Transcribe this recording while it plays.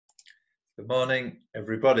Good morning,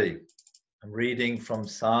 everybody. I'm reading from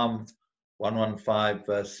Psalm 115,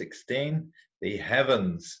 verse 16. The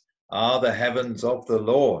heavens are the heavens of the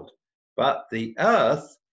Lord, but the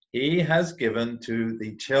earth he has given to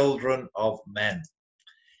the children of men.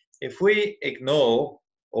 If we ignore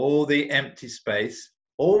all the empty space,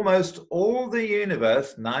 almost all the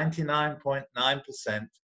universe, 99.9%,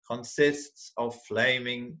 consists of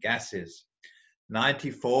flaming gases.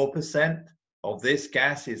 94% of this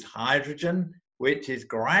gas is hydrogen, which is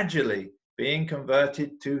gradually being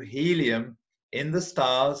converted to helium in the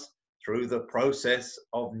stars through the process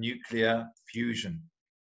of nuclear fusion.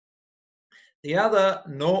 The other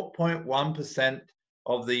 0.1%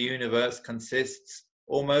 of the universe consists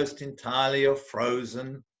almost entirely of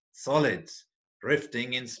frozen solids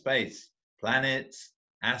drifting in space, planets,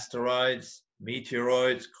 asteroids,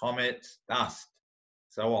 meteoroids, comets, dust,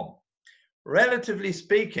 so on. Relatively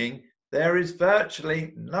speaking, there is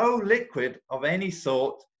virtually no liquid of any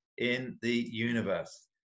sort in the universe.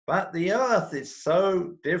 But the Earth is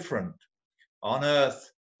so different. On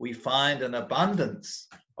Earth, we find an abundance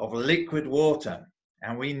of liquid water,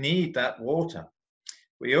 and we need that water.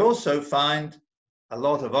 We also find a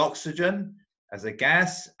lot of oxygen as a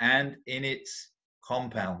gas and in its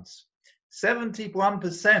compounds.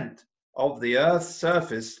 71% of the Earth's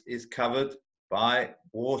surface is covered by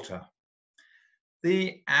water.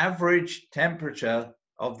 The average temperature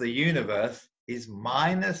of the universe is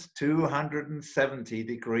minus 270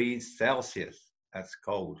 degrees Celsius. That's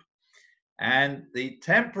cold. And the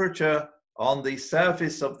temperature on the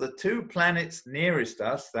surface of the two planets nearest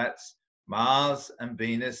us, that's Mars and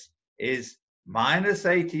Venus, is minus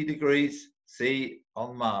 80 degrees C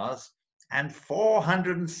on Mars and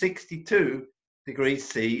 462 degrees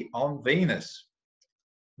C on Venus.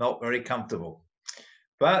 Not very comfortable.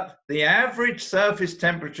 But the average surface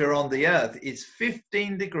temperature on the Earth is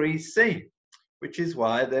 15 degrees C, which is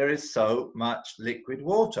why there is so much liquid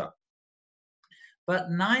water.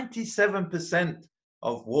 But 97%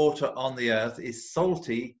 of water on the Earth is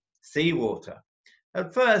salty seawater.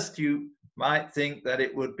 At first, you might think that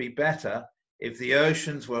it would be better if the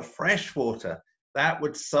oceans were fresh water. That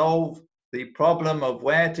would solve the problem of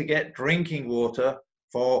where to get drinking water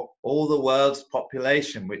for all the world's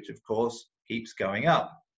population, which of course keeps going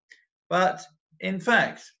up. But in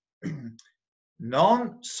fact,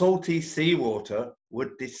 non-salty seawater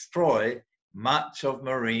would destroy much of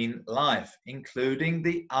marine life, including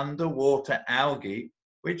the underwater algae,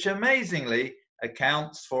 which amazingly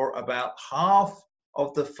accounts for about half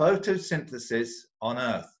of the photosynthesis on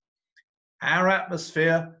Earth. Our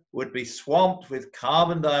atmosphere would be swamped with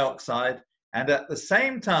carbon dioxide, and at the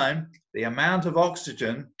same time, the amount of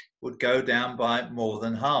oxygen would go down by more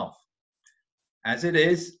than half. As it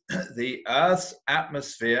is, the Earth's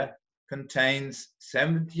atmosphere contains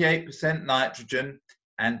 78% nitrogen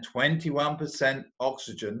and 21%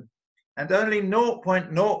 oxygen, and only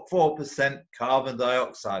 0.04% carbon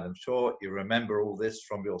dioxide. I'm sure you remember all this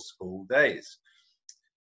from your school days.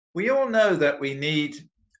 We all know that we need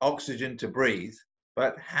oxygen to breathe,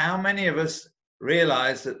 but how many of us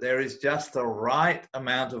realize that there is just the right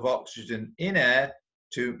amount of oxygen in air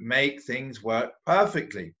to make things work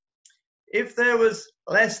perfectly? If there was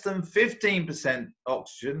less than 15%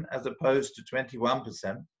 oxygen as opposed to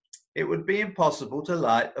 21%, it would be impossible to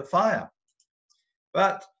light a fire.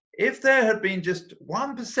 But if there had been just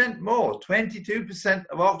 1% more, 22%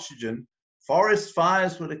 of oxygen, forest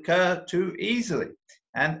fires would occur too easily.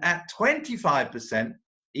 And at 25%,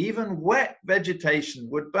 even wet vegetation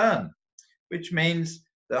would burn, which means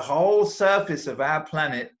the whole surface of our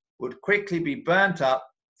planet would quickly be burnt up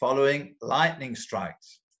following lightning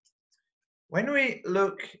strikes. When we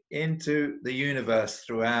look into the universe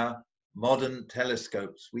through our modern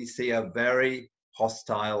telescopes, we see a very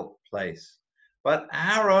hostile place. But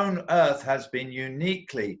our own Earth has been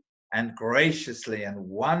uniquely and graciously and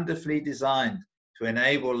wonderfully designed to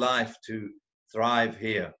enable life to thrive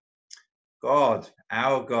here. God,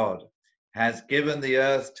 our God, has given the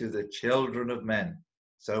earth to the children of men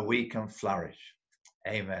so we can flourish.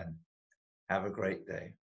 Amen. Have a great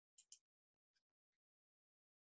day.